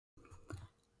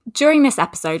During this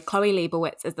episode, Chloe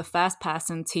Leibowitz is the first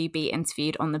person to be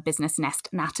interviewed on the Business Nest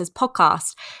Natters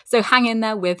podcast. So hang in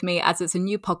there with me as it's a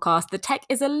new podcast. The tech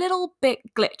is a little bit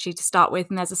glitchy to start with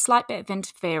and there's a slight bit of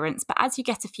interference, but as you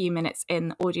get a few minutes in,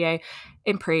 the audio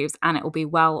improves and it will be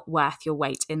well worth your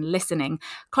wait in listening.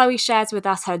 Chloe shares with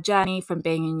us her journey from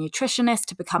being a nutritionist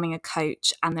to becoming a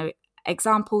coach and the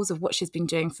examples of what she's been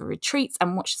doing for retreats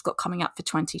and what she's got coming up for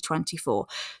 2024.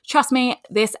 Trust me,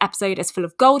 this episode is full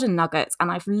of golden nuggets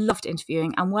and I've loved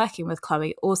interviewing and working with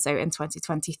Chloe also in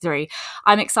 2023.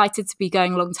 I'm excited to be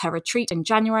going along to her retreat in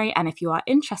January, and if you are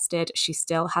interested, she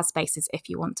still has spaces if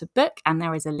you want to book, and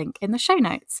there is a link in the show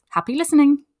notes. Happy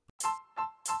listening.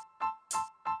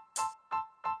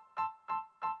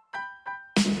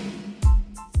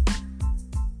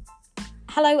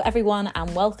 Hello everyone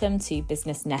and welcome to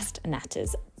Business Nest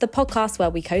Natters, the podcast where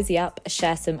we cozy up,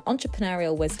 share some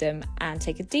entrepreneurial wisdom and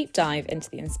take a deep dive into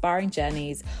the inspiring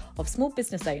journeys of small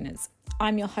business owners.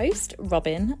 I'm your host,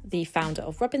 Robin, the founder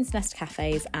of Robin's Nest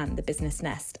Cafes and the Business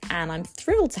Nest, and I'm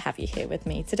thrilled to have you here with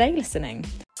me today listening.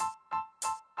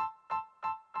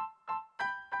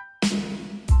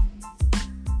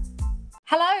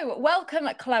 Hello, welcome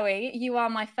Chloe. You are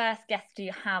my first guest to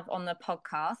have on the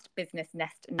podcast, Business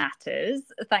Nest Natters.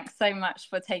 Thanks so much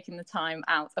for taking the time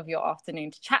out of your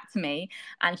afternoon to chat to me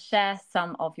and share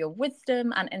some of your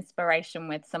wisdom and inspiration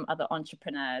with some other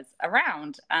entrepreneurs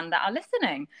around and that are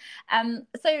listening.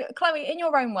 So Chloe, in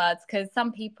your own words, because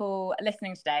some people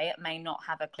listening today may not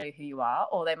have a clue who you are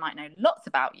or they might know lots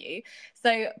about you.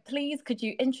 So please, could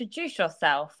you introduce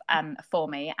yourself for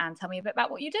me and tell me a bit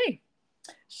about what you do?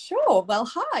 Sure. Well,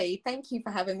 hi. Thank you for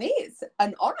having me. It's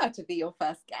an honor to be your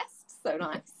first guest. So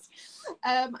nice.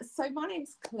 So my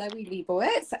name's Chloe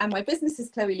Leibowitz and my business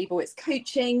is Chloe Leibowitz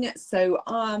Coaching. So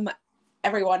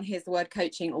everyone hears the word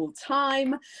coaching all the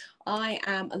time. I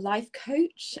am a life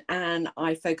coach and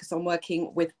I focus on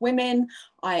working with women.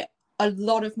 A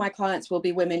lot of my clients will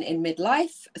be women in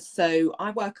midlife. So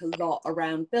I work a lot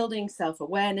around building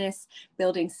self-awareness,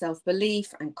 building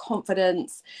self-belief and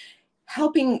confidence,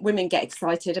 helping women get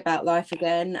excited about life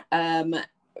again,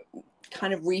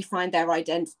 kind of refine their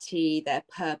identity, their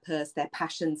purpose, their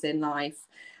passions in life,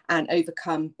 and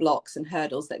overcome blocks and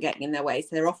hurdles that get in their way. So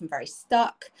they're often very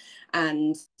stuck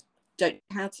and don't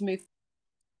know how to move,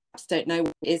 don't know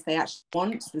what it is they actually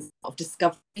want. There's a lot of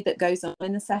discovery that goes on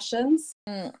in the sessions.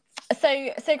 So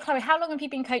Chloe, how long have you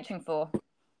been coaching for?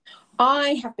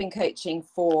 I have been coaching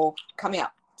for coming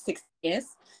up 6 years.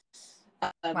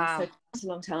 Wow. So quite a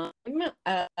long time.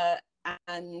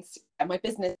 And my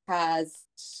business has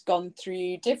gone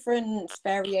through different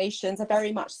variations. I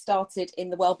very much started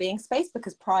in the wellbeing space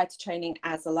because prior to training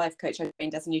as a life coach, I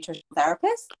trained as a nutrition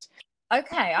therapist.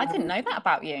 Okay, I didn't know that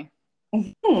about you.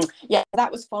 Yeah,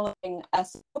 that was following a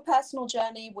personal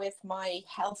journey with my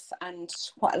health and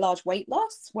quite a large weight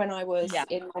loss when I was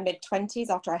in my mid-20s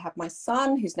after I had my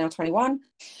son, who's now 21.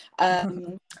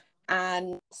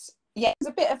 And yeah, it was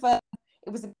a bit of a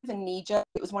knee jerk.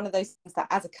 It was one of those things that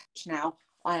as a coach now,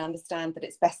 I understand that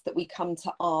it's best that we come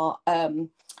to our,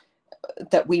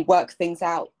 that we work things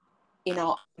out in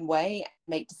our own way,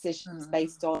 make decisions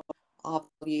based on our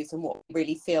values and what we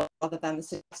really feel rather than the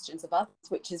suggestions of others,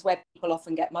 which is where people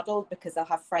often get muddled because they'll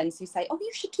have friends who say, oh,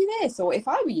 you should do this, or if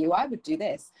I were you, I would do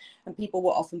this. And people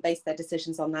will often base their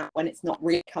decisions on that when it's not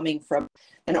really coming from,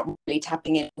 they're not really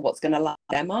tapping into what's going to light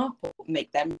them up or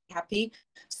make them happy.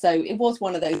 So it was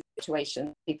one of those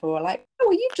situations. People were like, oh,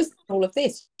 well, you've just done all of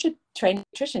this. You should train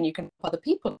nutrition. You can help other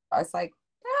people. I was like,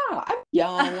 I'm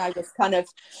young. I was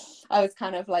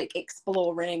kind of like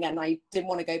exploring and I didn't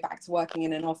want to go back to working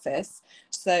in an office.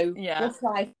 So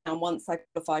what I found once I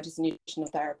qualified as a nutritional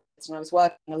therapist and I was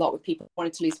working a lot with people who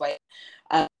wanted to lose weight,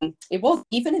 it was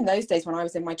even in those days when I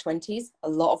was in my 20s, a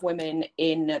lot of women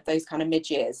in those kind of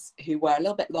mid-years who were a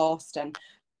little bit lost. And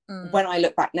when I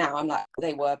look back now, I'm like,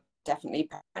 they were definitely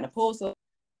menopausal.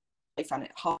 They found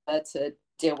it harder to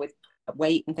deal with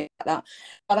weight and things like that.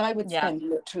 But I would spend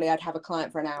literally, I'd have a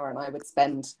client for an hour and I would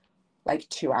spend like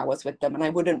 2 hours with them and I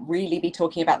wouldn't really be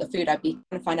talking about the food. I'd be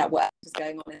trying to find out what else was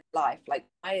going on in life. Like,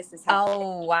 why is this happening?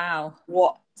 Oh, wow.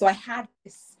 What? So I had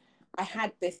this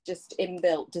just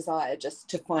inbuilt desire just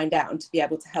to find out and to be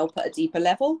able to help at a deeper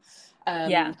level.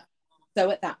 So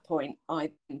at that point,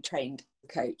 I trained a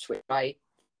coach, which I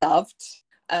loved.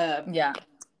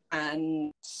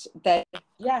 And then,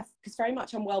 because very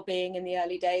much on well-being in the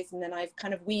early days. And then I've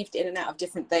kind of weaved in and out of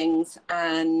different things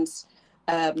and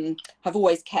have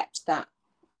always kept that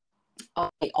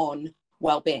eye on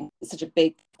well-being. It's such a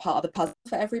big part of the puzzle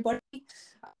for everybody.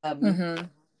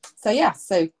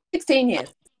 So 16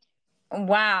 years.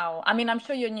 Wow. I mean, I'm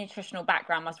sure your nutritional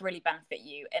background must really benefit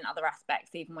you in other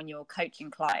aspects, even when you're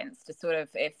coaching clients, to sort of,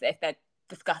 if they're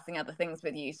discussing other things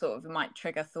with you, sort of might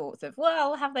trigger thoughts of,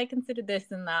 well, have they considered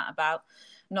this and that about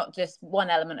not just one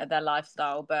element of their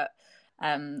lifestyle, but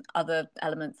other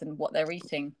elements and what they're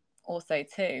eating also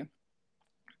too.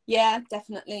 Yeah,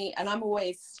 definitely. And I'm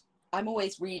always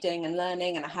reading and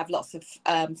learning, and I have lots of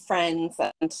friends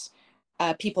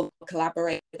and people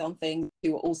collaborate with on things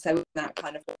who are also in that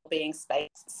kind of well-being space.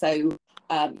 So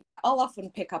I'll often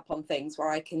pick up on things where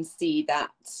I can see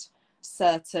that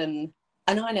certain,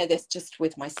 and I know this just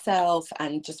with myself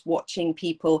and just watching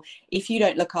people, if you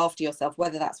don't look after yourself,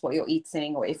 whether that's what you're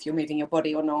eating or if you're moving your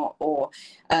body or not, or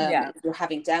if you're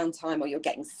having downtime or you're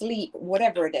getting sleep,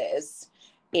 whatever it is,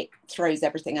 it throws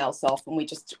everything else off, and we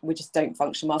just don't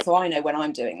function well. So I know when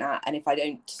I'm doing that, and if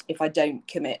I don't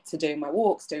commit to doing my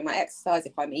walks, doing my exercise,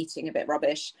 if I'm eating a bit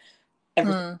rubbish,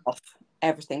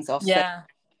 everything's off.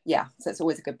 Yeah. So it's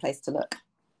always a good place to look.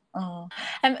 Oh.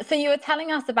 So you were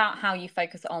telling us about how you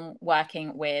focus on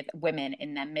working with women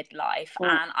in their midlife,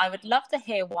 and I would love to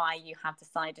hear why you have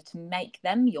decided to make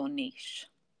them your niche.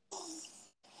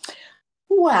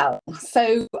 Well,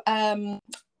 so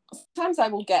sometimes I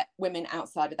will get women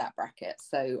outside of that bracket.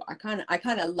 So I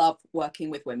kind of love working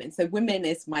with women. So women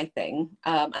is my thing.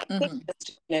 I think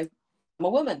just, I'm a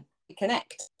woman. We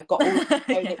connect. I've got all my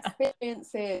own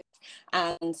experiences,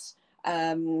 and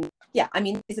I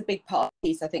mean, it's a big part of the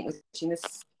piece. I think with coaching, there's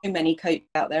so many coaches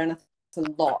out there, and I think it's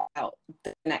a lot about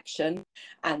the connection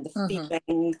and the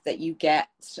feeling that you get,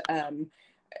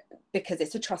 because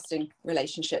it's a trusting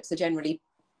relationship. So generally,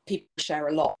 people share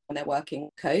a lot when they're working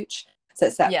with a coach. So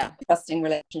it's that trusting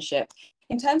relationship.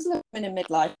 In terms of women in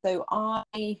midlife, so I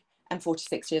am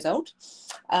 46 years old.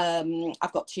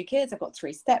 I've got 2 kids. I've got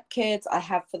 3 stepkids. I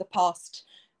have, for the past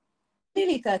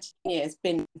nearly 13 years,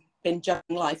 been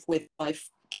juggling life with my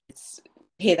kids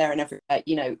here, there, and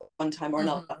everywhere, one time or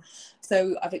another.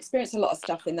 So I've experienced a lot of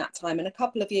stuff in that time. And a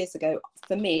couple of years ago,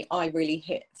 for me, I really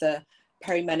hit the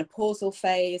perimenopausal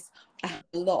phase. I had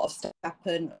a lot of stuff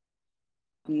happen.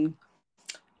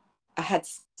 I had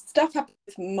stuff happen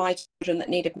with my children that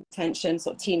needed attention,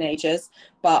 sort of teenagers,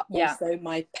 but also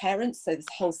my parents. So this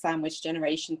whole sandwich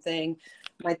generation thing.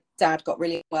 My dad got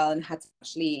really well and had to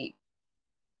actually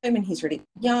home, and he's really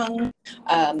young.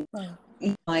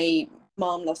 My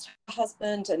mom lost her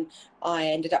husband, and I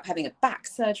ended up having a back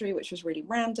surgery, which was really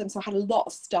random. So I had a lot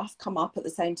of stuff come up at the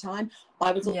same time.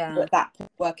 I was also at that point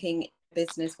working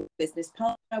business with a business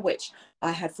partner, which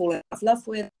I had fallen out of love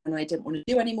with and I didn't want to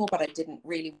do anymore, but I didn't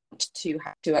really want to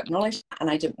have to acknowledge that, and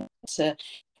I didn't want to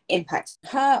impact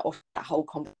her or that whole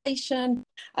conversation.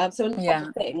 So a lot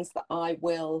of things that I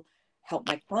will help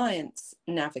my clients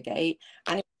navigate,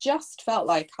 and it just felt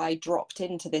like I dropped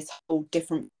into this whole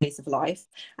different phase of life,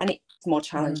 and it's more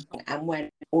challenging. And when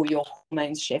all your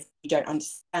hormones shift, you don't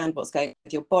understand what's going on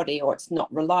with your body, or it's not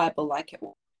reliable like it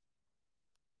was.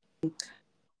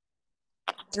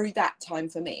 Through that time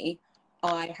for me,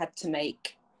 I had to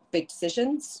make big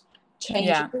decisions,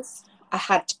 changes. I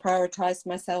had to prioritize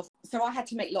myself. So I had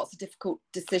to make lots of difficult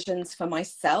decisions for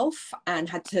myself, and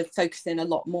had to focus in a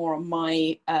lot more on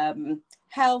my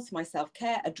health, my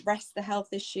self-care, address the health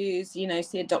issues,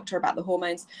 see a doctor about the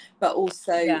hormones, but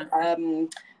also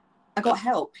I got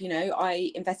help.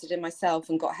 I invested in myself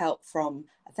and got help from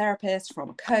a therapist, from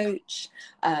a coach,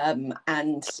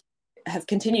 and have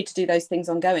continued to do those things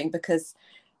ongoing, because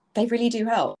they really do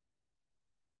help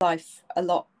life a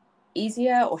lot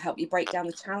easier, or help you break down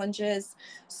the challenges.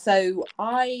 So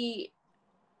I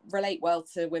relate well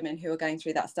to women who are going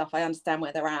through that stuff. I understand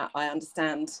where they're at. I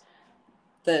understand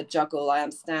the juggle. I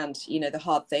understand, the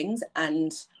hard things.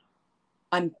 And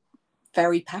I'm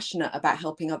very passionate about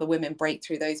helping other women break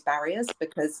through those barriers,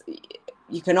 because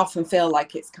you can often feel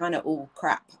like it's kind of all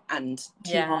crap and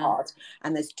too hard,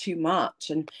 and there's too much,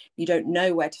 and you don't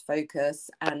know where to focus.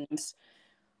 And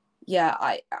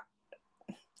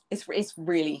it's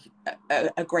really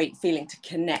a great feeling to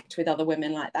connect with other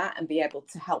women like that, and be able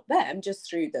to help them just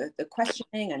through the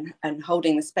questioning and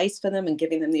holding the space for them, and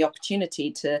giving them the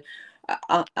opportunity to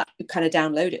kind of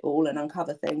download it all and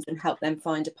uncover things, and help them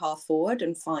find a path forward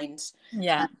and find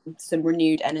some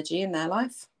renewed energy in their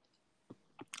life.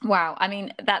 Wow. I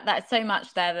mean, that's so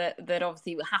much there that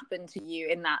obviously happened to you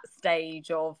in that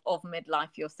stage of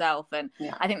midlife yourself. And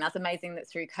I think that's amazing that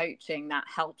through coaching that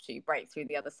helped you break through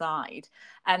the other side.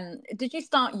 Did you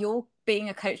start your being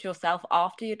a coach yourself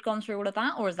after you'd gone through all of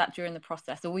that, or is that during the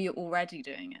process, or were you already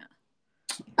doing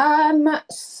it?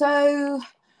 So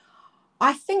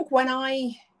I think when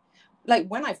I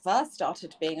first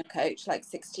started being a coach, like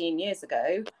 16 years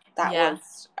ago, that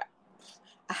was,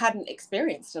 hadn't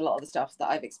experienced a lot of the stuff that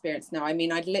I've experienced now. I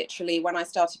mean, I'd literally, when I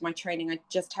started my training, I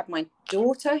just had my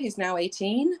daughter, who's now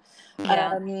 18.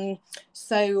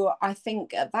 So I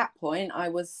think at that point I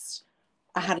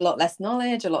had a lot less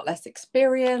knowledge, a lot less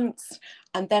experience.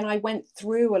 And then I went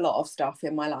through a lot of stuff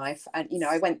in my life. And, you know,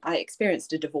 I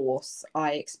experienced a divorce.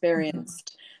 I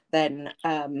experienced then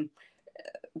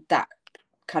that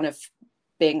kind of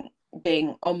being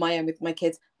on my own with my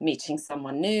kids, meeting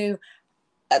someone new,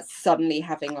 suddenly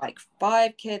having like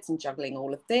 5 kids and juggling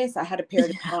all of this. I had a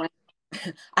period of time.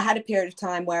 I had a period of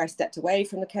time where I stepped away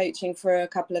from the coaching for a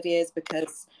couple of years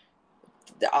because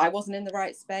I wasn't in the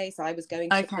right space. I was going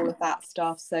through all of that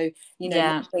stuff. So, you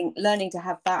know, learning to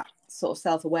have that sort of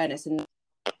self-awareness, and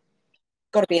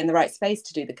got to be in the right space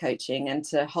to do the coaching and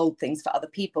to hold things for other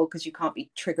people, because you can't be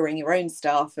triggering your own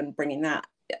stuff and bringing that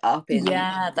up in,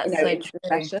 into the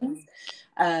sessions.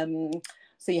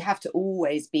 So you have to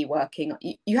always be working.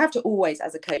 You have to always,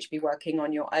 as a coach, be working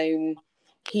on your own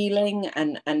healing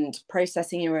and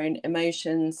processing your own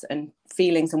emotions and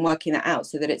feelings and working that out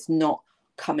so that it's not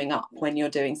coming up when you're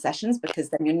doing sessions, because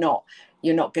then you're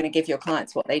not going to give your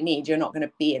clients what they need. You're not going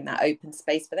to be in that open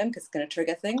space for them, because it's going to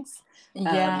trigger things.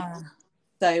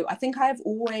 So I think I have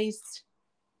always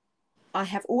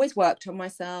worked on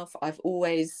myself. I've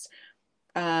always,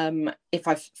 if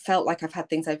I've felt like I've had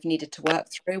things I've needed to work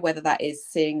through, whether that is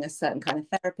seeing a certain kind of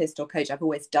therapist or coach, I've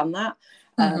always done that.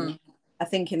 I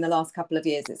think in the last couple of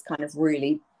years, it's kind of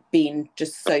really been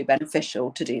just so beneficial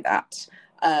to do that.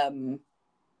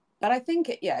 But I think,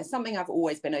 it's something I've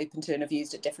always been open to and have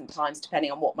used at different times,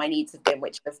 depending on what my needs have been,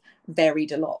 which have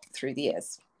varied a lot through the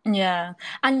years. Yeah.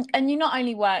 And you not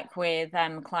only work with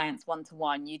clients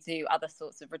one-to-one, you do other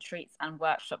sorts of retreats and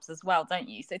workshops as well, don't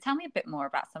you? So tell me a bit more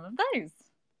about some of those.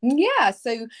 Yeah,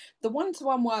 so the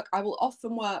one-to-one work, I will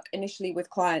often work initially with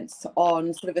clients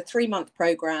on sort of a 3-month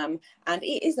program, and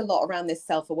it is a lot around this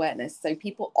self-awareness. So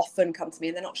people often come to me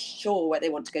and they're not sure where they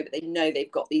want to go, but they know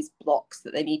they've got these blocks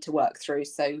that they need to work through.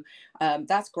 So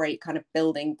that's great, kind of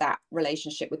building that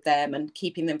relationship with them and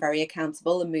keeping them very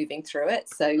accountable and moving through it.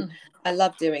 So I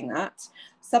love doing that.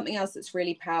 Something else that's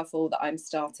really powerful that I'm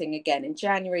starting again in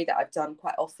January, that I've done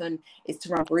quite often, is to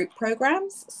run group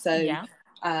programs. So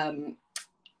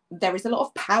there is a lot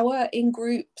of power in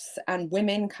groups and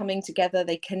women coming together.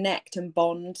 They connect and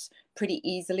bond pretty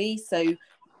easily. So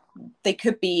they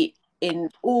could be in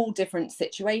all different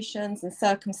situations and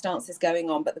circumstances going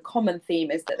on, but the common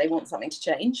theme is that they want something to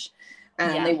change,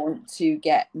 and they want to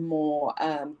get more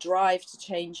drive to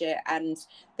change it. And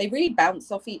they really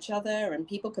bounce off each other, and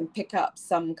people can pick up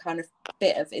some kind of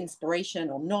bit of inspiration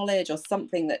or knowledge or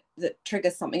something that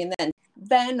triggers something. And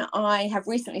then I have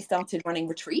recently started running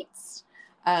retreats.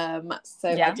 I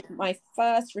did my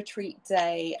first retreat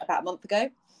day about a month ago,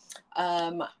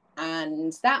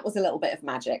 and that was a little bit of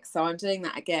magic. So I'm doing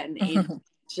that again in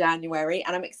January,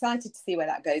 and I'm excited to see where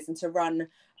that goes, and to run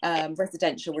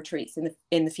residential retreats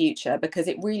in the future, because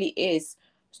it really is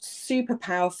super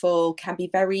powerful, can be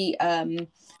very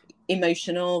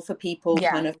emotional for people,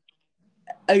 kind of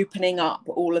opening up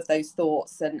all of those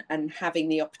thoughts and having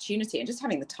the opportunity and just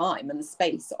having the time and the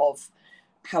space of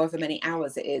however many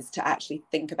hours it is to actually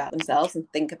think about themselves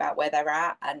and think about where they're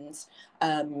at. And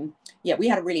we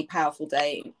had a really powerful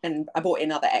day, and I brought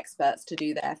in other experts to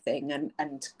do their thing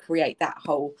and create that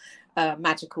whole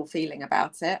magical feeling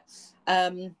about it.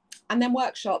 And then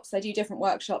workshops, I do different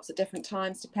workshops at different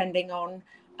times depending on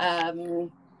the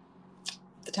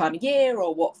time of year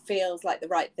or what feels like the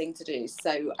right thing to do.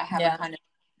 So I have a kind of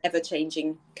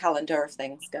ever-changing calendar of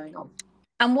things going on.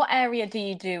 And what area do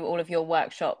you do all of your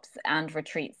workshops and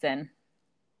retreats in?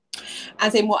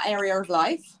 As in what area of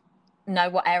life? No,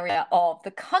 what area of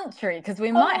the country? Because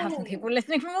we might have some people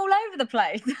listening from all over the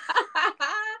place.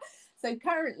 So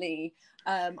currently,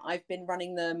 I've been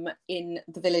running them in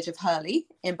the village of Hurley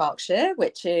in Berkshire,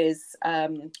 which is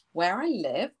where I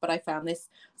live. But I found this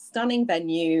stunning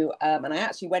venue, and I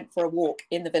actually went for a walk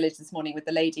in the village this morning with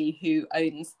the lady who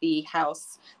owns the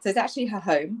house. So it's actually her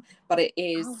home, but it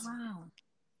is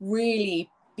really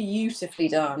beautifully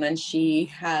done, and she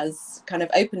has kind of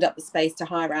opened up the space to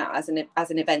hire out as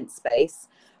an event space.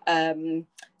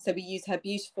 So we use her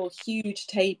beautiful huge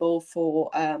table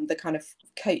for the kind of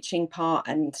coaching part,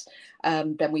 and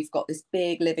then we've got this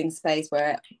big living space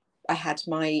where I had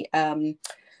my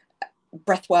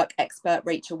breathwork expert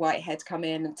Rachel Whitehead come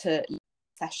in to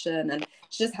session, and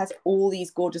she just has all these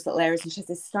gorgeous little areas, and she has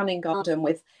this stunning garden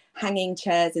with hanging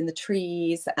chairs in the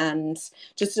trees and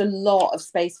just a lot of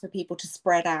space for people to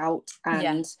spread out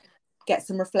and get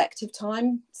some reflective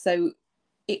time. So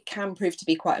it can prove to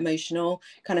be quite emotional,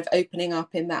 kind of opening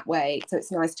up in that way. So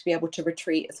it's nice to be able to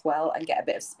retreat as well and get a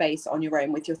bit of space on your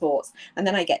own with your thoughts. And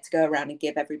then I get to go around and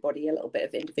give everybody a little bit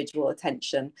of individual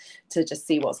attention to just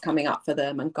see what's coming up for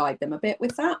them and guide them a bit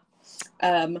with that.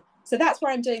 So that's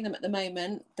where I'm doing them at the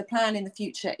moment. The plan in the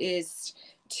future is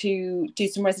to do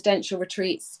some residential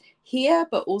retreats here,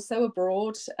 but also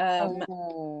abroad.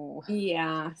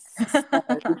 Yes.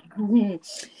 So,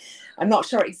 I'm not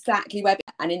sure exactly where,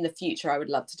 and in the future I would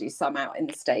love to do some out in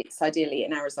the States, ideally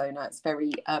in Arizona. It's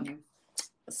very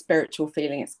spiritual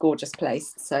feeling. It's a gorgeous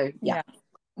place. So yeah.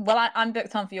 Well, I'm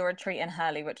booked on for your retreat in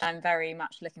Hurley, which I'm very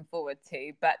much looking forward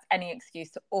to. But any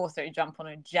excuse to also jump on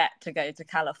a jet to go to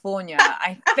California,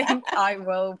 I think I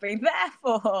will be there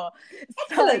for.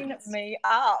 Sign me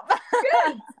up.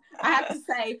 Good. I have to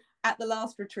say, at the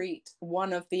last retreat,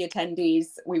 one of the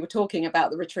attendees, we were talking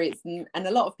about the retreats, and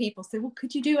a lot of people said, well,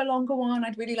 could you do a longer one?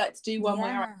 I'd really like to do one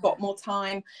where I've got more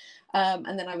time.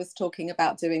 And then I was talking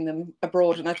about doing them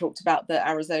abroad, and I talked about the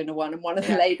Arizona one, and one of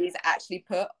the ladies actually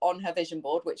put on her vision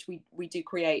board, which we do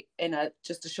create in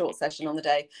just a short session on the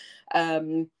day.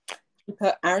 We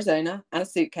put Arizona and a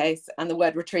suitcase and the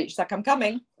word retreat. She's like, I'm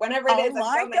coming whenever it is. Oh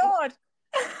my God.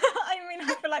 I mean,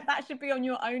 I feel like that should be on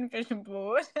your own vision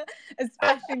board,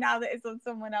 especially now that it's on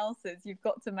someone else's. You've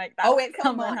got to make that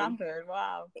come and happen.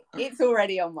 Wow. It's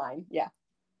already on mine. Yeah.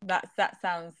 That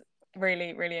sounds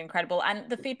really, really incredible. And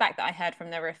the feedback that I heard from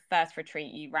the first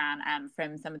retreat you ran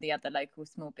from some of the other local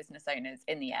small business owners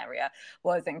in the area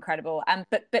was incredible.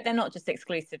 But they're not just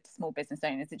exclusive to small business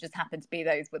owners. It just happened to be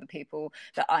those were the people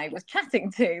that I was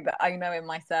chatting to that I know in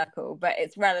my circle. But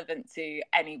it's relevant to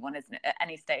anyone, isn't it, at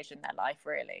any stage in their life,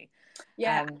 really.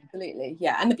 Yeah, absolutely.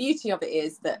 Yeah. And the beauty of it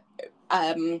is that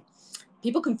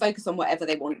people can focus on whatever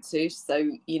they want to.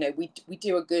 So, you know, we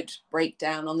do a good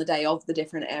breakdown on the day of the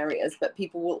different areas, but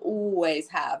people will always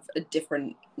have a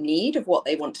different need of what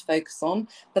they want to focus on.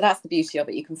 But that's the beauty of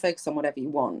it. You can focus on whatever you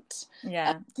want.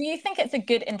 Yeah. Do you think it's a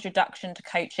good introduction to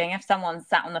coaching? If someone's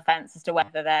sat on the fence as to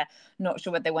whether they're not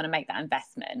sure whether they want to make that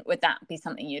investment, would that be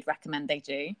something you'd recommend they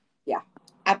do? Yeah,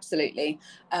 absolutely.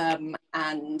 And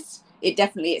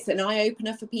it's an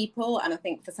eye-opener for people. And I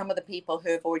think for some of the people who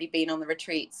have already been on the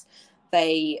retreats,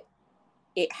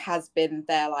 it has been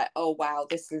there like, oh wow,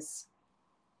 this is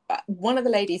one of the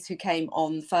ladies who came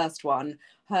on the first one.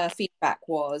 Her feedback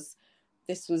was,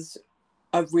 this was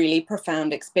a really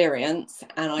profound experience,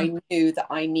 and I knew that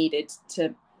I needed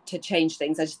to change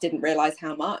things. I just didn't realize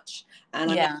how much,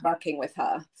 and I'm working with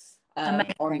her on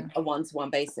a one-to-one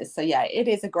basis. So yeah, it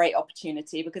is a great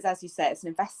opportunity because, as you say, it's an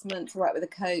investment to work with a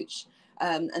coach.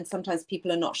 And sometimes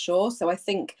people are not sure. So I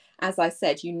think, as I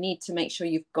said, you need to make sure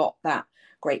you've got that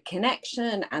great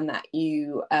connection and that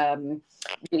you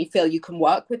really feel you can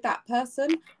work with that person.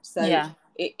 So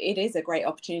it is a great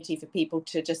opportunity for people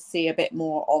to just see a bit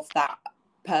more of that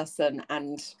person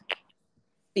and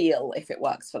feel if it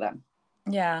works for them.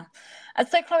 Yeah.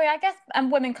 So Chloe, I guess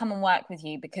women come and work with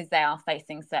you because they are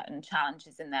facing certain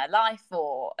challenges in their life,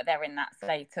 or they're in that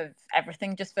state of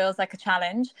everything just feels like a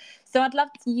challenge. So I'd love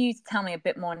you to tell me a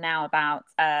bit more now about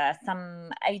a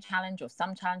challenge or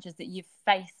some challenges that you've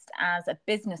faced as a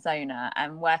business owner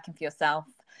and working for yourself,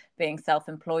 being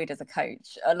self-employed as a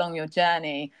coach along your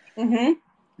journey.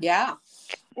 Yeah.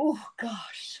 Oh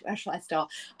gosh, where shall I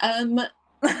start?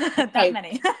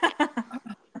 Many.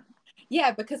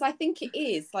 Yeah, because I think it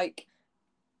is like,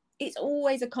 it's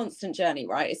always a constant journey,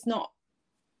 right? It's not,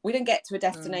 we don't get to a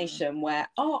destination where,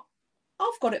 oh,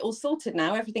 I've got it all sorted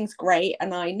now, everything's great,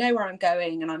 and I know where I'm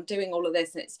going and I'm doing all of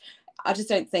this. And I just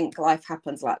don't think life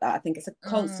happens like that. I think it's a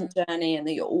constant journey and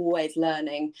that you're always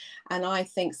learning. And I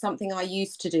think something I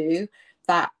used to do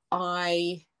that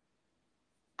I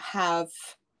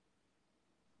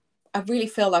really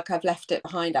feel like I've left it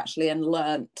behind actually, and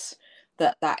learnt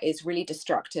that is really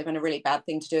destructive and a really bad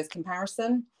thing to do, is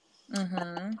comparison.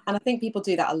 And I think people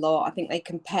do that a lot. I think they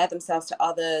compare themselves to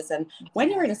others. And when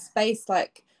you're in a space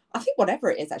like, I think whatever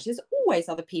it is, actually, there's always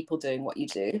other people doing what you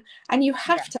do. And you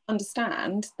have to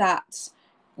understand that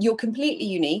you're completely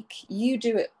unique. You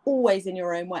do it always in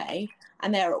your own way.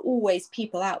 And there are always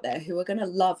people out there who are going to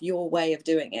love your way of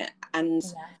doing it. And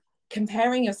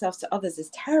comparing yourself to others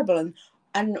is terrible.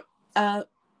 And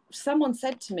someone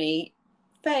said to me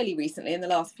fairly recently in the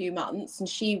last few months, and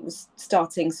she was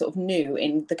starting sort of new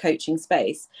in the coaching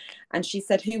space, and she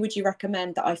said, who would you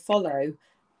recommend that I follow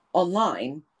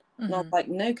online? And I was like,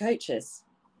 no coaches.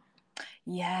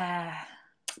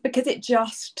 Because it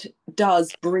just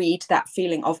does breed that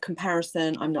feeling of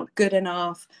comparison. I'm not good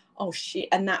enough. Oh shit.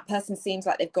 And that person seems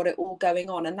like they've got it all going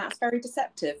on, and that's very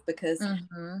deceptive because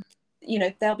you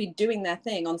know, they'll be doing their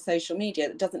thing on social media.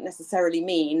 That doesn't necessarily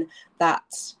mean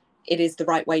that it is the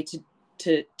right way to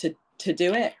do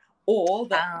it, or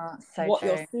that what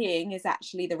you're seeing is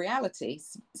actually the reality.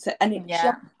 So, and it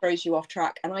just throws you off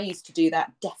track. And I used to do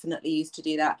that, definitely used to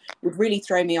do that. Would really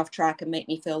throw me off track and make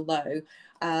me feel low.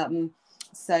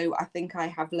 So I think I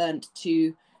have learned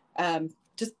to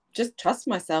just trust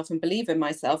myself and believe in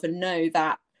myself, and know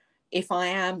that if I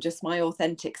am just my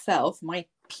authentic self, my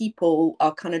people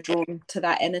are kind of drawn to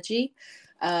that energy.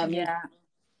 So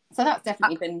that's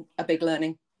definitely been a big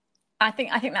learning. I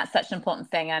think that's such an important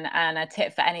thing, and a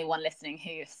tip for anyone listening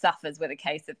who suffers with a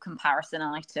case of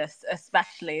comparisonitis,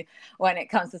 especially when it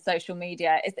comes to social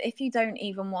media, is that if you don't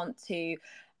even want to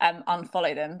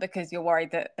unfollow them because you're worried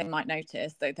that they might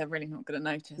notice, though they're really not going to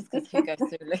notice because who goes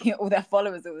through all their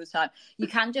followers all the time, you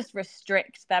can just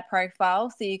restrict their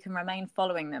profile, so you can remain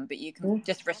following them, but you can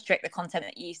just restrict the content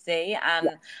that you see. And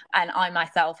I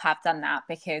myself have done that,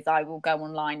 because I will go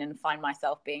online and find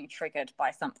myself being triggered by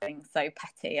something so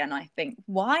petty, and I think,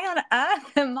 why on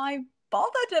earth am I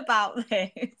bothered about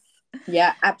this?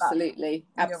 Yeah, absolutely.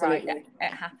 Absolutely. You're right.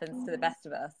 It happens to the best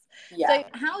of us. Yeah. So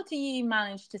how do you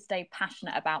manage to stay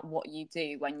passionate about what you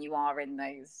do when you are in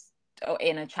those, or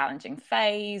in a challenging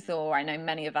phase? Or I know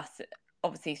many of us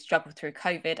obviously struggle through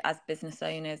COVID as business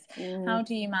owners. How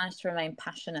do you manage to remain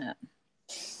passionate?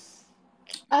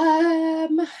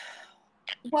 Well,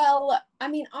 I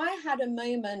mean, I had a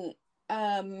moment,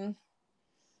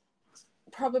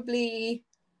 probably,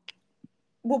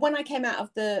 well, when I came out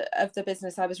of the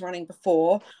business I was running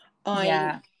before,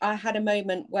 I had a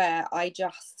moment where I'd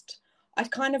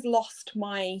kind of lost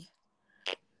my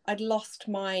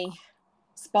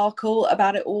sparkle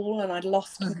about it all, and I'd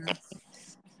lost my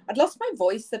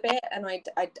voice a bit, and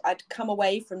I'd come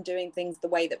away from doing things the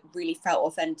way that really felt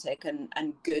authentic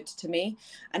and good to me,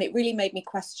 and it really made me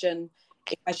question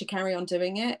if I should carry on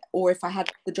doing it, or if I had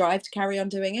the drive to carry on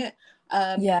doing it.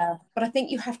 But I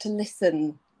think you have to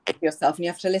listen to yourself, and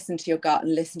you have to listen to your gut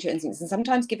and listen to your instincts, and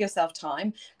sometimes give yourself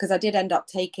time, because I did end up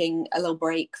taking a little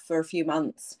break for a few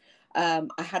months. I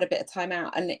had a bit of time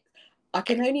out, and I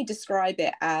can only describe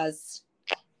it as,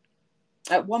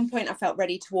 at one point I felt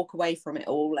ready to walk away from it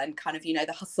all, and kind of, you know,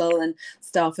 the hustle and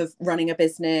stuff of running a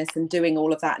business and doing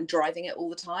all of that and driving it all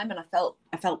the time, and I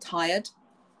felt tired.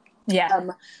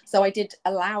 So I did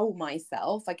allow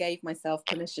myself, I gave myself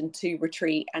permission to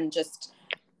retreat and just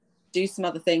do some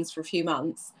other things for a few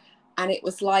months, and it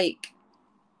was like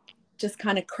just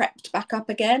kind of crept back up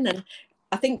again, and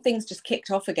I think things just kicked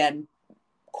off again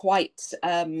quite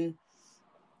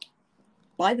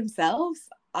by themselves.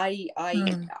 I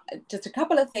just a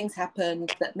couple of things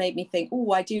happened that made me think,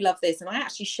 oh, I do love this. And I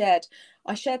actually shared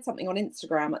something on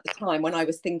Instagram at the time when I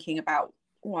was thinking about,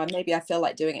 oh, maybe I feel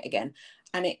like doing it again,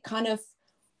 and it kind of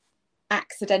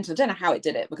accidental. I don't know how it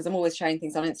did it, because I'm always sharing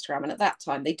things on Instagram, and at that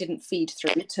time they didn't feed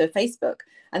through to Facebook,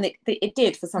 and it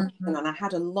did for some reason. And I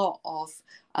had a lot of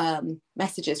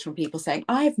messages from people saying,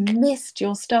 I've missed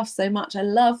your stuff so much, I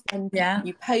love when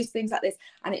you post things like this,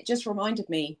 and it just reminded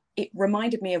me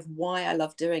of why I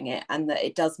love doing it, and that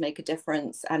it does make a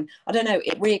difference. And I don't know,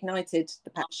 it reignited the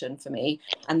passion for me,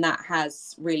 and that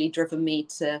has really driven me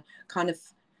to kind of,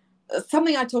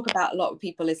 something I talk about a lot with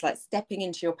people is like stepping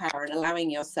into your power and allowing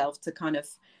yourself to kind of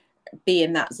be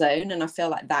in that zone. And I feel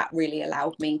like that really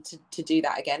allowed me to do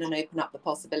that again and open up the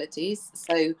possibilities.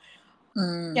 So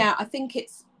yeah, I think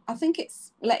it's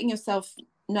letting yourself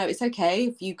know it's okay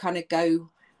if you kind of go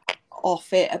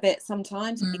off it a bit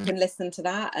sometimes. You can listen to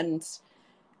that, and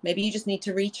maybe you just need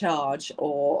to recharge,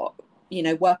 or, you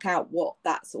know, work out what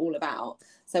that's all about.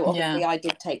 So obviously I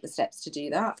did take the steps to do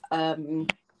that.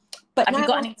 But have you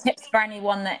got any tips for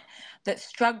anyone that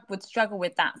would struggle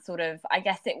with that sort of, I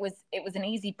guess it was an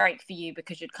easy break for you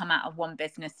because you'd come out of one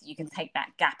business, so you can take that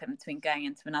gap in between going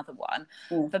into another one.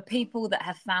 For people that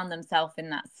have found themselves in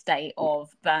that state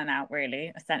of burnout,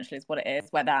 really, essentially is what it is,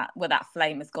 where that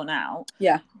flame has gone out.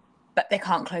 But they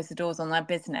can't close the doors on their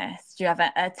business. Do you have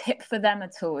a tip for them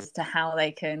at all as to how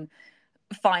they can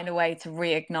find a way to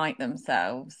reignite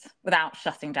themselves without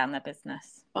shutting down their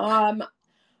business?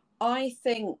 I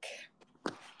think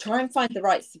try and find the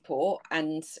right support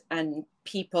and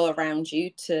people around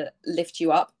you to lift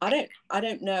you up. I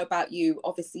don't know about you.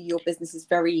 Obviously, your business is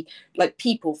very like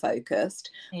people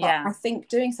focused. But I think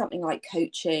doing something like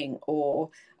coaching, or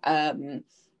a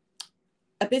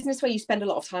business where you spend a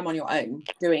lot of time on your own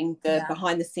doing the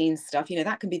behind the scenes stuff, you know,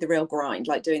 that can be the real grind,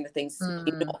 like doing the things,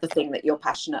 not the thing that you're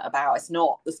passionate about. It's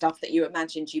not the stuff that you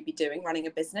imagined you'd be doing running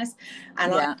a business.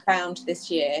 And I found this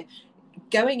year,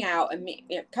 going out and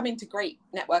coming to great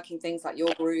networking things like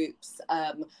your groups.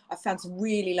 I've found some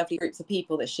really lovely groups of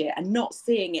people this year, and not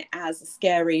seeing it as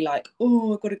scary, like,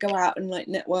 oh, I've got to go out and like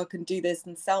network and do this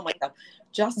and sell myself,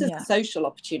 just as a social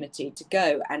opportunity to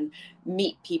go and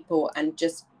meet people and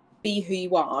just be who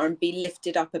you are and be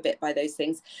lifted up a bit by those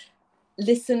things.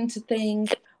 Listen to things,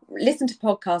 listen to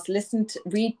podcasts,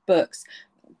 read books,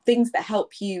 things that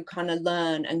help you kind of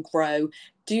learn and grow.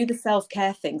 Do the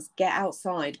self-care things, get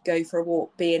outside, go for a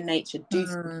walk, be in nature, do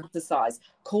some exercise,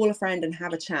 call a friend and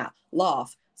have a chat,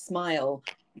 laugh, smile,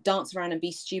 dance around and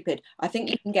be stupid. I think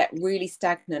you can get really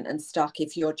stagnant and stuck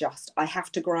if you're just, I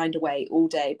have to grind away all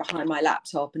day behind my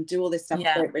laptop and do all this stuff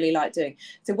I don't really like doing.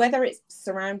 So whether it's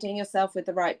surrounding yourself with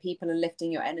the right people and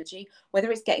lifting your energy,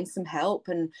 whether it's getting some help,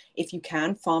 and if you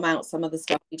can, farm out some of the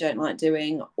stuff you don't like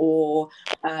doing, or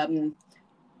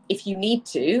if you need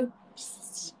to,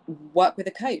 work with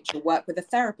a coach or work with a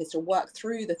therapist or work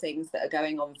through the things that are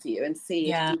going on for you and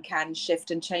see if you can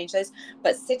shift and change those.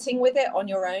 But sitting with it on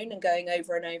your own and going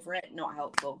over and over it, not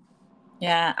helpful.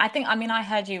 Yeah, I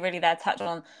heard you really there touch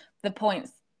on the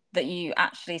points that you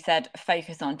actually said.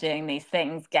 Focus on doing these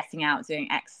things, getting out, doing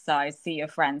exercise, see your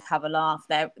friends, have a laugh.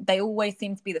 They always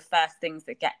seem to be the first things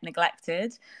that get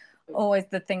neglected, always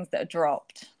the things that are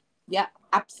dropped. Yeah,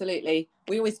 absolutely.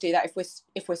 We always do that.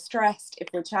 If we're stressed, if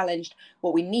we're challenged,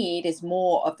 what we need is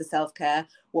more of the self-care.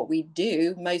 What we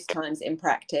do most times in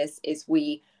practice is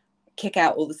we kick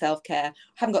out all the self-care.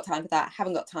 Haven't got time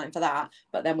for that,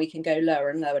 but then we can go lower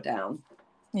and lower down.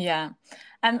 Yeah.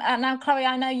 Now, Chloe,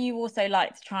 I know you also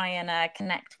like to try and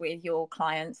connect with your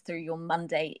clients through your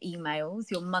Monday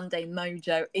emails, your Monday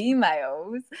Mojo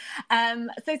emails.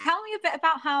 So tell me a bit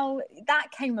about how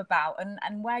that came about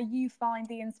and where you find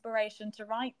the inspiration to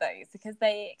write those, because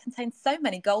they contain so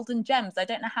many golden gems. I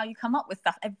don't know how you come up with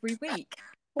stuff every week.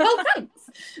 Well, thanks.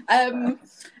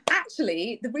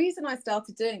 Actually, the reason I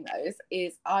started doing those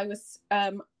is I'll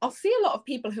see a lot of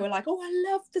people who are like, oh,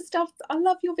 I love the stuff. I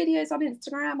love your videos on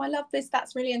Instagram. I love this.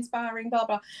 That's really inspiring, blah,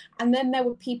 blah. And then there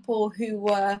were a few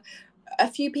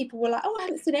people were like, oh, I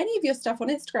haven't seen any of your stuff on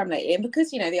Instagram lately. And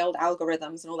because, the old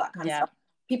algorithms and all that kind of stuff,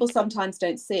 people sometimes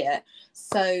don't see it.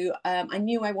 So I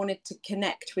knew I wanted to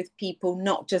connect with people,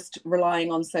 not just relying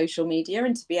on social media,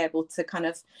 and to be able to kind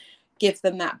of give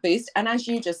them that boost. And as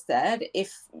you just said,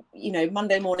 if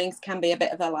Monday mornings can be a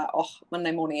bit of a like, oh,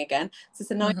 Monday morning again, so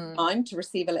it's a nice time to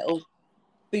receive a little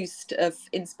boost of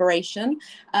inspiration.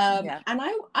 And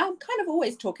I'm kind of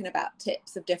always talking about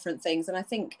tips of different things, and I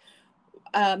think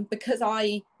because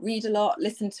I read a lot,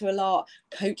 listen to a lot,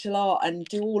 coach a lot, and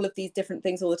do all of these different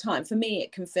things all the time, for me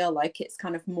it can feel like it's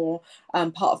kind of more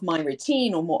part of my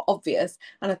routine or more obvious.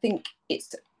 And I think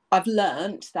I've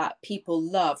learned that people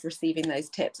love receiving those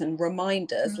tips and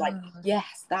reminders, like,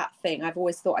 yes, that thing, I've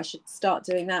always thought I should start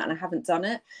doing that and I haven't done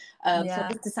it. So I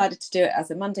just decided to do it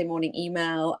as a Monday morning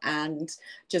email and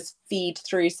just feed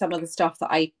through some of the stuff that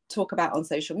I talk about on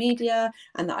social media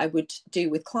and that I would do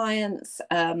with clients.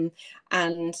 And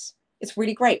it's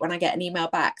really great when I get an email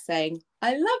back saying,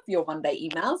 I love your Monday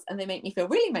emails, and they make me feel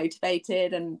really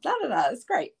motivated and blah, blah, blah. It's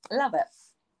great. I love it.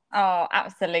 Oh,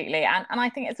 absolutely. And I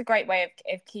think it's a great way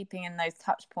of keeping in those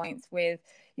touch points with,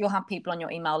 you'll have people on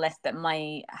your email list that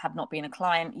may have not been a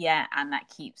client yet, and that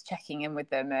keeps checking in with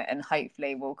them and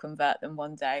hopefully will convert them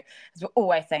one day. As we're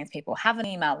always saying to people, have an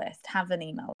email list, have an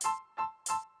email.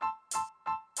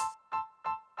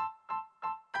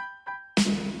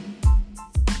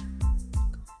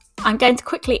 I'm going to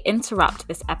quickly interrupt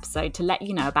this episode to let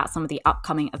you know about some of the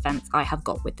upcoming events I have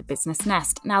got with the Business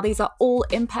Nest. Now, these are all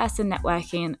in-person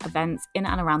networking events in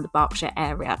and around the Berkshire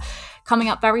area. Coming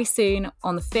up very soon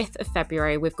on the 5th of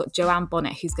February, we've got Joanne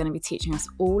Bonnet, who's going to be teaching us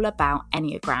all about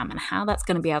Enneagram and how that's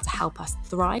going to be able to help us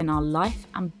thrive in our life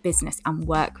and business and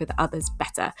work with others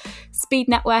better. Speed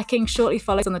networking shortly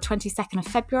follows on the 22nd of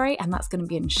February, and that's going to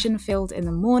be in Shinfield in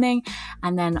the morning.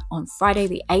 And then on Friday,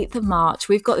 the 8th of March,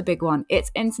 we've got the big one.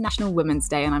 It's International Women's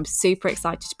Day, and I'm super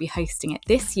excited to be hosting it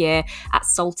this year at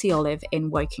Salty Olive in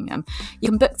Wokingham. You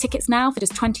can book tickets now for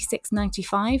just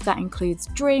 $26.95. That includes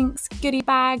drinks, goodie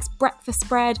bags, breakfast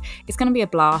spread. It's going to be a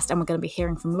blast, and we're going to be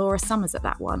hearing from Laura Summers at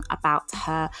that one about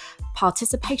her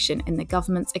participation in the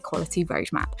government's equality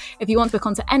roadmap. If you want to book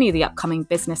onto any of the upcoming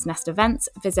Business Nest events,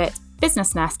 visit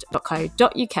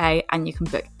businessnest.co.uk and you can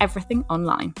book everything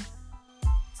online.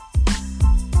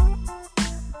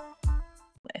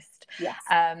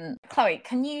 Yes. Chloe,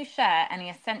 can you share any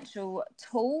essential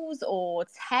tools or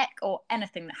tech or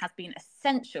anything that has been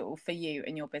essential for you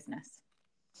in your business?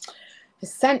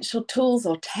 Essential tools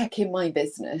or tech in my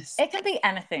business? It can be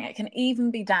anything. It can even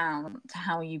be down to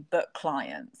how you book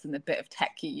clients and the bit of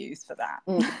tech you use for that.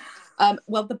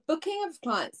 Well, the booking of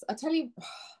clients, I tell you,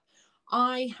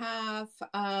 I have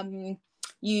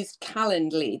used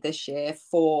Calendly this year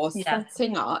for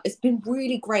setting up. It's been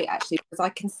really great, actually, because I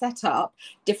can set up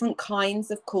different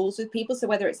kinds of calls with people. So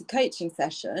whether it's a coaching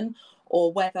session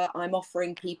or whether I'm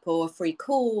offering people a free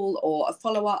call or a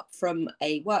follow-up from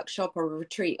a workshop or a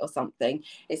retreat or something,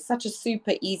 it's such a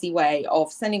super easy way of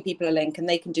sending people a link and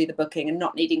they can do the booking and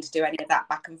not needing to do any of that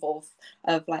back and forth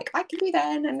of like, I can do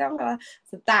then and blah, blah, blah.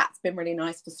 So that's been really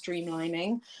nice for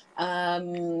streamlining.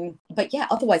 But yeah,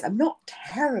 otherwise I'm not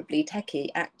terribly techie,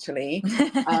 actually.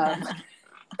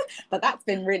 But that's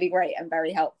been really great and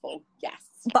very helpful. Yes.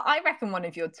 But I reckon one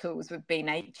of your tools would be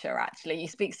nature, actually. You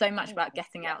speak so much about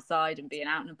getting outside and being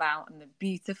out and about and the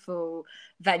beautiful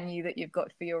venue that you've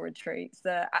got for your retreats.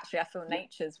 That actually, I feel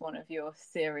nature's one of your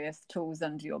serious tools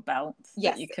under your belt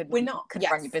that you could run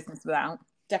your business without.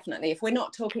 Definitely. If we're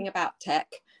not talking about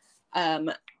tech,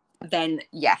 then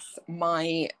yes,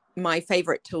 my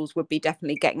favorite tools would be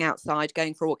definitely getting outside,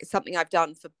 going for a walk. It's something I've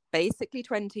done for basically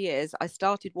 20 years. I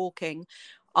started walking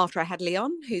after I had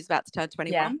Leon, who's about to turn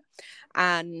 21.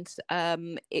 And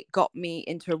it got me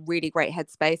into a really great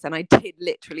headspace. And I did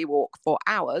literally walk for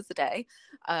hours a day.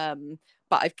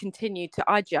 But I've continued to,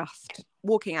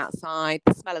 walking outside,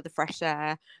 the smell of the fresh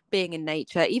air, being in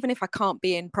nature, even if I can't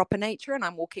be in proper nature and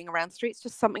I'm walking around streets,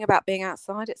 just something about being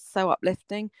outside. It's so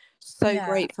uplifting, so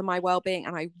great for my well-being.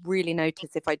 And I really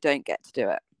notice if I don't get to do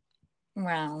it.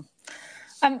 Wow.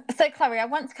 So Chloe, I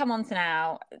want to come on to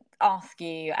now ask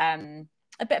you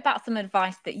a bit about some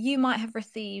advice that you might have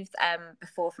received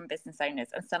before from business owners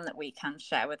and some that we can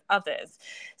share with others.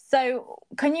 So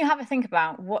can you have a think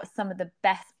about what's some of the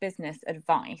best business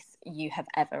advice you have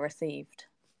ever received?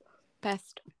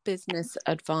 Best business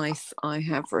advice I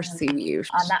have received.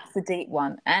 And that's a deep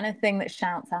one. Anything that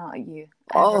shouts out at you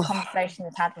over a conversation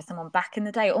you've had with someone back in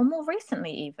the day or more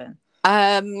recently even?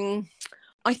 I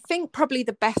think probably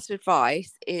the best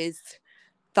advice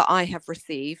that I have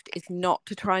received is not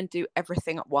to try and do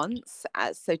everything at once.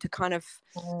 So to kind of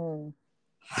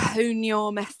hone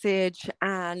your message.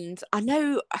 And I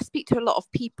know I speak to a lot of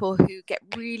people who get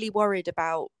really worried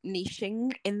about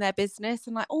niching in their business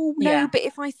and like, but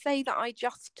if I say that I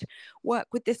just work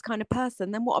with this kind of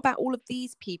person, then what about all of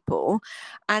these people?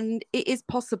 And it is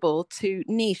possible to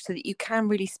niche so that you can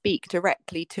really speak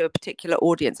directly to a particular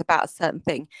audience about a certain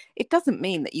thing. It doesn't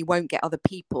mean that you won't get other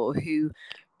people who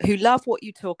love what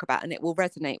you talk about and it will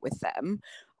resonate with them.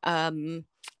 And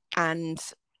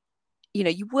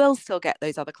you will still get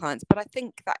those other clients, but I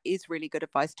think that is really good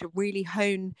advice, to really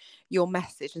hone your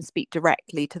message and speak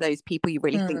directly to those people you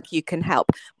really think you can help,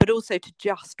 but also to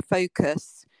just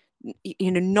focus, I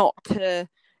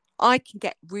can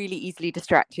get really easily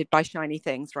distracted by shiny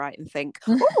things, right? And think,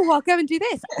 I'll go and do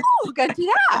this. I'll go and do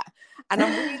that. And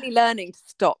I'm really learning to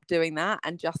stop doing that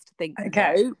and just think,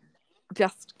 no,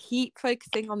 just keep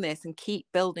focusing on this and keep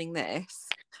building this.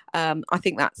 I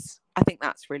think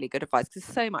that's really good advice, because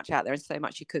there's so much out there and so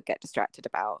much you could get distracted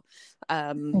about.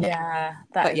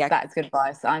 That's good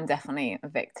advice. I'm definitely a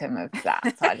victim of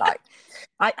that.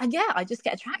 I just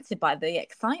get attracted by the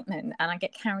excitement and I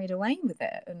get carried away with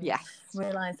it and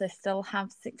realize I still have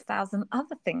 6,000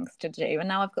 other things to do, and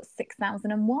now I've got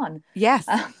 6,001.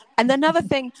 And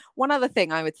one other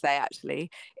thing I would say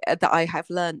actually that I have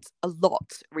learned a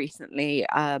lot recently,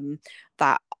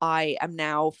 that I am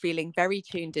now feeling very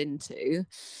tuned into,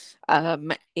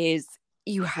 is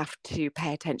you have to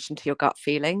pay attention to your gut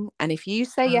feeling. And if you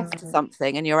say yes to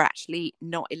something and you're actually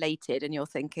not elated and you're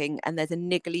thinking, and there's a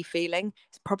niggly feeling,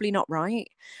 it's probably not right.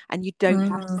 And you don't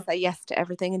have to say yes to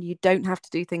everything, and you don't have to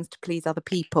do things to please other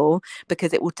people,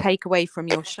 because it will take away from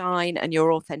your shine and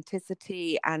your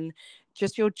authenticity and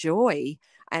just your joy.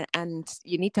 And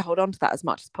you need to hold on to that as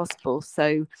much as possible.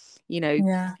 So,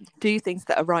 do things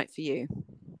that are right for you.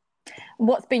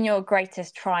 What's been your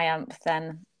greatest triumph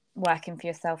then, working for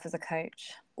yourself as a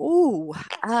coach? Do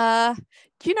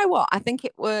you know what? I think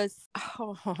it was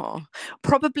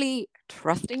probably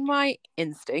trusting my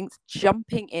instincts,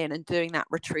 jumping in and doing that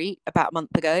retreat about a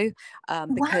month ago.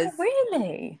 Because, wow,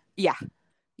 really? Yeah,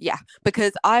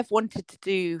 because I've wanted to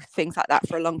do things like that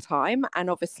for a long time. And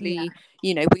obviously,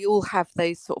 we all have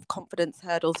those sort of confidence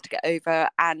hurdles to get over.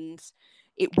 And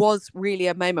it was really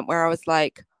a moment where I was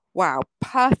like, wow,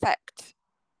 perfect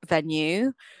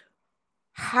venue.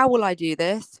 How will I do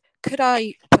this? Could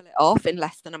I pull it off in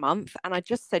less than a month? And I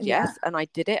just said yes, and I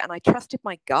did it, and I trusted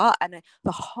my gut, and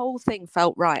the whole thing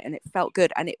felt right and it felt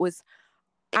good. And it was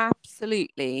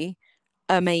absolutely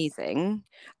amazing,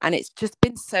 and it's just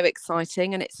been so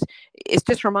exciting, and it's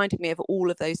just reminded me of all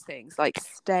of those things, like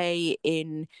stay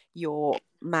in your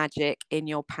magic, in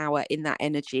your power, in that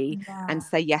energy, and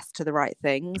say yes to the right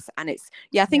things. And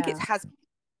I think it has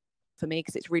for me,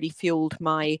 because it's really fueled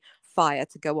my fire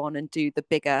to go on and do the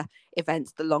bigger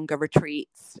events, the longer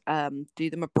retreats, do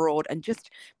them abroad. And just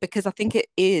because I think it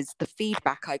is the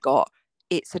feedback I got,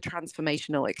 it's a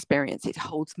transformational experience. It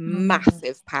holds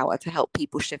massive power to help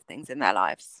people shift things in their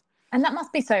lives. And that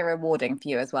must be so rewarding for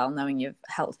you as well, knowing you've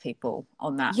helped people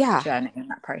on that journey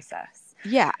and that process.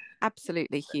 Yeah,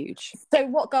 absolutely huge. So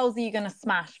what goals are you going to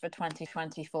smash for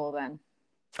 2024 then?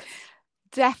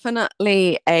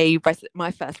 Definitely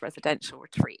my first residential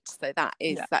retreat. So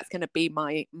that's going to be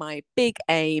my big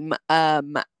aim.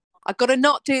 I've got to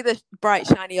not do the bright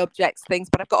shiny objects things,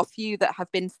 but I've got a few that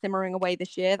have been simmering away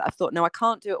this year that I've thought, no, I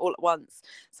can't do it all at once,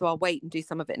 so I'll wait and do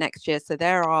some of it next year. So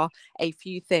there are a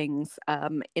few things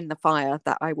in the fire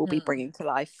that I will be bringing to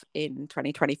life in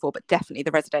 2024, but definitely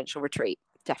the residential retreat,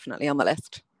 definitely on the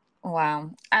list.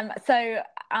 Wow. So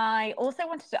I also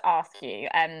wanted to ask you,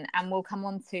 and we'll come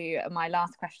on to my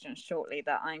last question shortly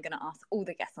that I'm going to ask all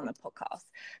the guests on the podcast.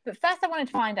 But first, I wanted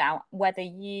to find out whether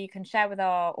you can share with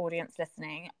our audience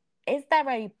listening, is there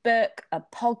a book, a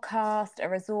podcast, a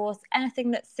resource,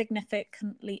 anything that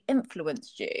significantly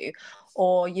influenced you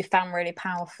or you found really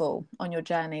powerful on your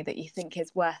journey that you think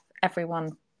is worth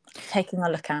everyone taking a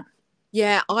look at?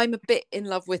 Yeah, I'm a bit in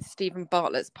love with Stephen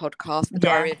Bartlett's podcast, The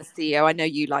Diary of a CEO. I know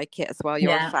you like it as well.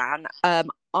 You're a fan.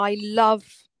 I love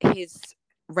his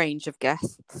range of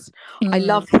guests. I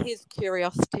love his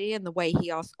curiosity and the way he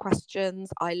asks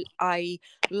questions. I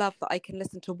love that I can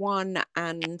listen to one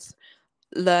and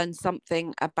learn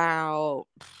something about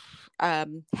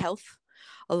health.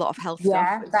 A lot of health stuff.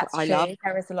 Yeah, that's true. Love.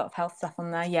 There is a lot of health stuff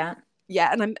on there.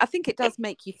 Yeah, and I think it does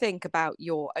make you think about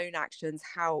your own actions,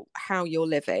 how you're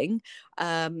living.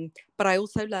 But I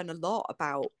also learn a lot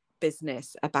about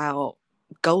business, about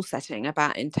goal setting,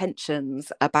 about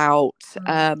intentions, about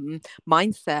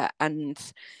mindset, and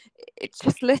it's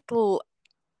just little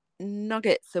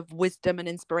nuggets of wisdom and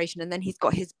inspiration. And then he's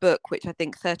got his book, which I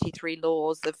think 33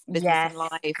 Laws of Business and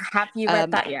Life. Have you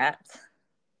read that yet?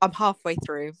 I'm halfway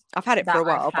through. I've had it for a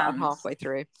while, but I'm halfway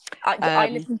through. I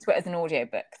listened to it as an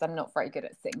audiobook because I'm not very good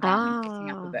at sitting down and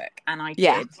picking up a book. And I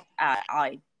did.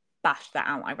 I bashed that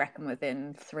out, I reckon,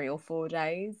 within 3 or 4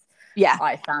 days. Yeah.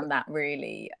 I found that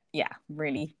really,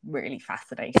 really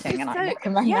fascinating. And I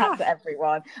recommend that to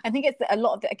everyone. I think it's a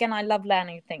lot of it. Again, I love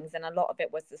learning things, and a lot of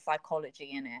it was the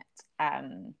psychology in it.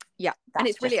 And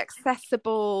it's really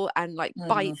accessible and like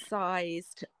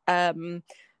bite-sized.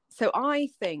 So I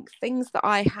think things that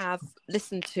I have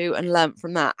listened to and learnt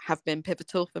from that have been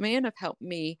pivotal for me and have helped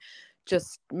me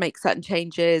just make certain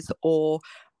changes, or,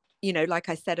 you know, like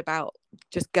I said about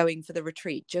just going for the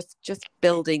retreat, just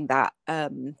building that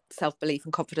self-belief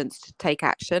and confidence to take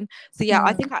action. So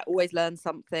I think I always learn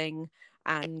something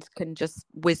and can just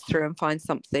whiz through and find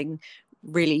something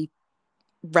really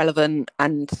relevant.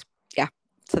 And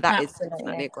so that is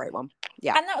definitely a great one.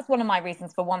 Yeah. And that was one of my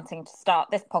reasons for wanting to start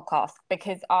this podcast,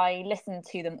 because I listen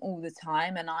to them all the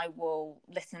time, and I will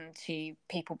listen to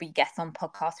people be guests on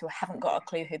podcasts who haven't got a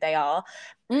clue who they are.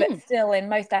 But still, in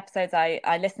most episodes I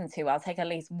listen to, I'll take at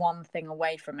least one thing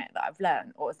away from it that I've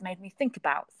learned or has made me think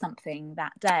about something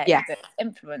that day that's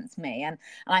influenced me. And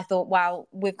I thought, wow,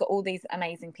 we've got all these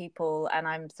amazing people, and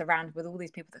I'm surrounded with all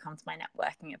these people that come to my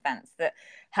networking events that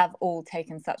have all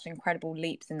taken such incredible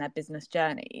leaps in their business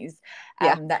journeys,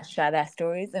 that share their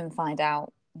stories and find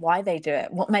out why they do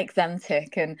it, what makes them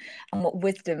tick, and what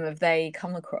wisdom have they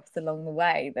come across along the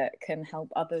way that can help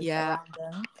others around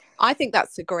them. I think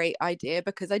that's a great idea,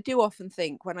 because I do often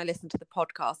think when I listen to the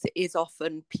podcast, it is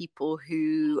often people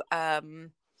who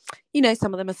you know,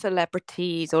 some of them are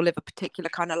celebrities or live a particular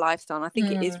kind of lifestyle, and I think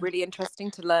it is really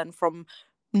interesting to learn from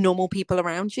normal people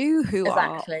around you who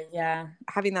are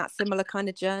having that similar kind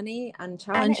of journey and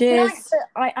challenges. And it's nice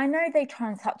that I know they try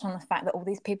and touch on the fact that all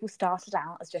these people started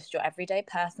out as just your everyday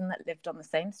person that lived on the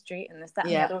same street and this, that,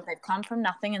 and the other. They've come from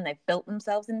nothing and they've built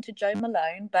themselves into Joe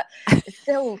Malone, but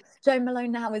still Joe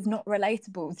Malone now is not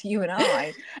relatable to you and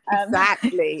I.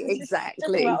 Exactly. Just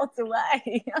worlds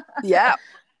away.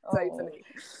 Totally.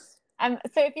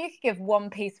 So if you could give one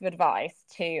piece of advice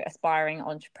to aspiring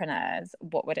entrepreneurs,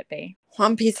 what would it be?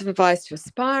 One piece of advice to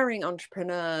aspiring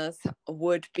entrepreneurs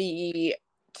would be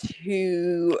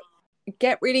to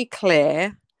get really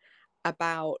clear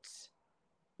about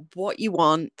what you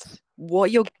want,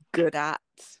 what you're good at,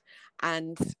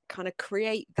 and kind of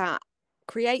create that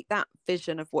create that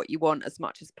vision of what you want as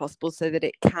much as possible so that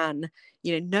it can,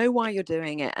 know why you're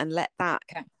doing it, and let that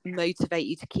motivate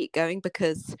you to keep going,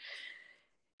 because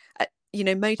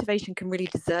motivation can really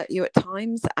desert you at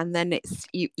times, and then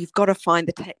you've got to find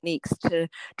the techniques to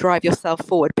drive yourself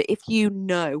forward. But if you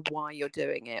know why you're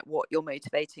doing it, what your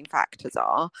motivating factors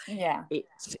are, it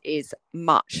is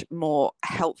much more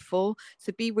helpful.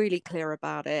 So be really clear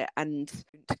about it, and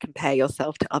to compare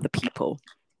yourself to other people,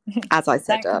 as I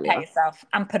said earlier. Compare yourself,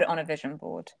 and put it on a vision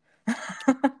board.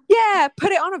 Yeah,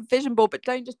 put it on a vision board, but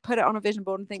don't just put it on a vision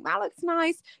board and think that looks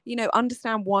nice.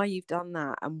 Understand why you've done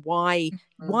that, and why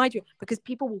because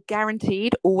people will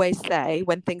guaranteed always say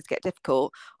when things get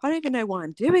difficult, I don't even know why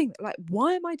I'm doing it. Like,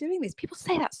 why am I doing this? People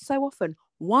say that so often.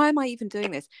 Why am I even doing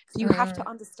this? So you have to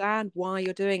understand why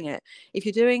you're doing it. If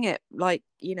you're doing it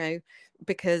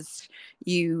because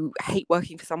you hate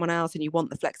working for someone else and you want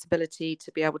the flexibility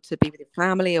to be able to be with your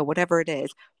family or whatever it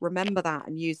is, remember that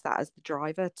and use that as the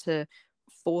driver to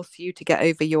force you to get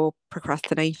over your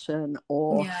procrastination,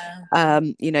 or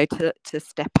to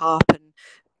step up and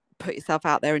put yourself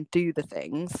out there and do the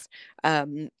things.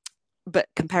 But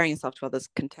comparing yourself to others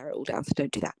can tear it all down, so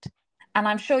don't do that. And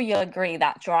I'm sure you'll agree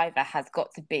that driver has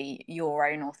got to be your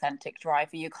own authentic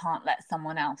driver. You can't let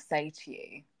someone else say to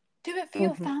you, do it for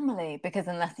your family, because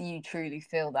unless you truly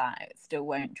feel that, it still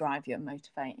won't drive you and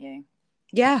motivate you.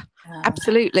 Yeah,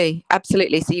 absolutely.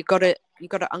 So you've got to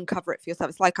uncover it for yourself.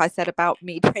 It's like I said about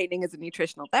me training as a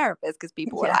nutritional therapist, because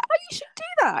people were like, oh, you should do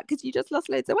that because you just lost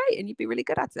loads of weight and you'd be really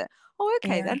good at it. Oh,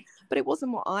 okay then. But it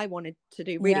wasn't what I wanted to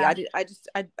do, really. I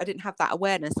didn't have that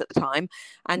awareness at the time,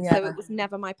 and so it was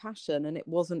never my passion, and it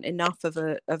wasn't enough of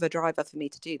a driver for me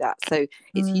to do that. So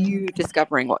it's you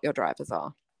discovering what your drivers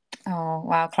are. Oh,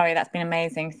 wow, Chloe, that's been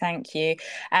amazing. Thank you.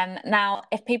 Now,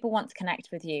 if people want to connect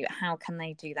with you, how can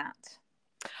they do that?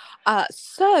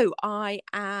 So my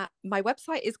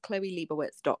website is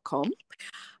chloeleibowitz.com,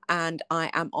 and I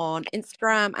am on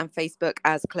Instagram and Facebook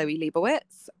as Chloe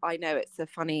Leibowitz. I know it's a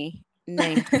funny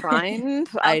name to find.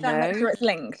 I know. Make sure it's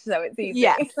linked so it's easy.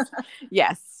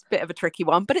 Yes, bit of a tricky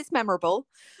one, but it's memorable.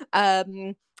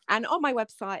 And on my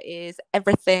website is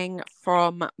everything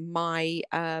from my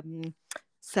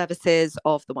services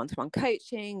of the one-to-one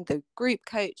coaching, the group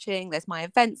coaching. There's my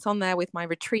events on there with my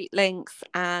retreat links,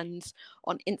 and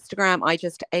on Instagram I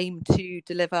just aim to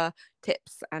deliver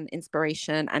tips and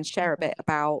inspiration and share a bit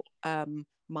about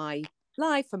my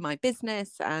life and my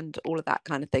business and all of that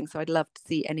kind of thing. So I'd love to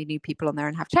see any new people on there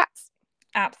and have chats.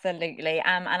 Absolutely.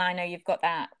 And I know you've got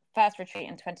that first retreat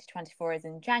in 2024 is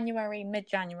in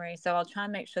mid-January, so I'll try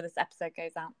and make sure this episode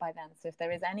goes out by then. So if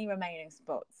there is any remaining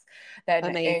spots,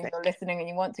 then if you're listening and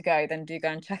you want to go, then do go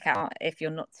and check out if you're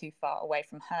not too far away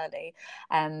from Hurley,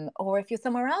 or if you're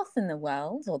somewhere else in the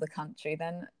world or the country,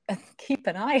 then keep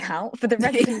an eye out for the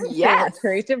residential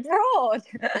retreat abroad.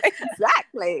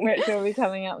 Exactly. Which will be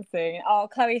coming up soon. Oh,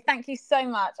 Chloe, thank you so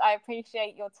much. I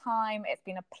appreciate your time. It's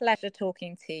been a pleasure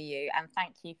talking to you, and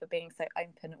thank you for being so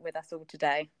open with us all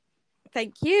today.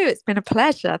 Thank you. It's been a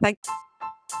pleasure. Thank you.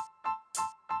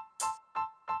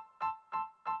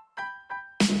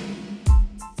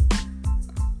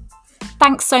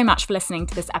 Thanks so much for listening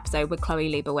to this episode with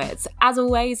Chloe Leibowitz. As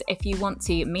always, if you want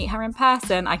to meet her in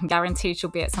person, I can guarantee she'll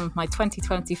be at some of my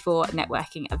 2024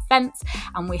 networking events,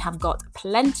 and we have got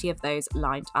plenty of those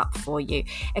lined up for you.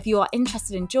 If you are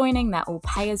interested in joining, they're all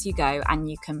pay as you go, and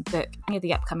you can book any of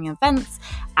the upcoming events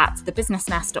at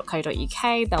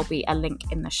thebusinessnest.co.uk. There'll be a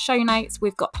link in the show notes.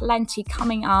 We've got plenty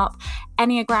coming up: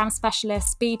 Enneagram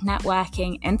specialists, speed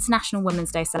networking, International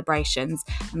Women's Day celebrations,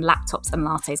 and laptops and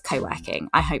lattes co-working.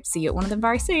 I hope to see you at one of them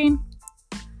very soon.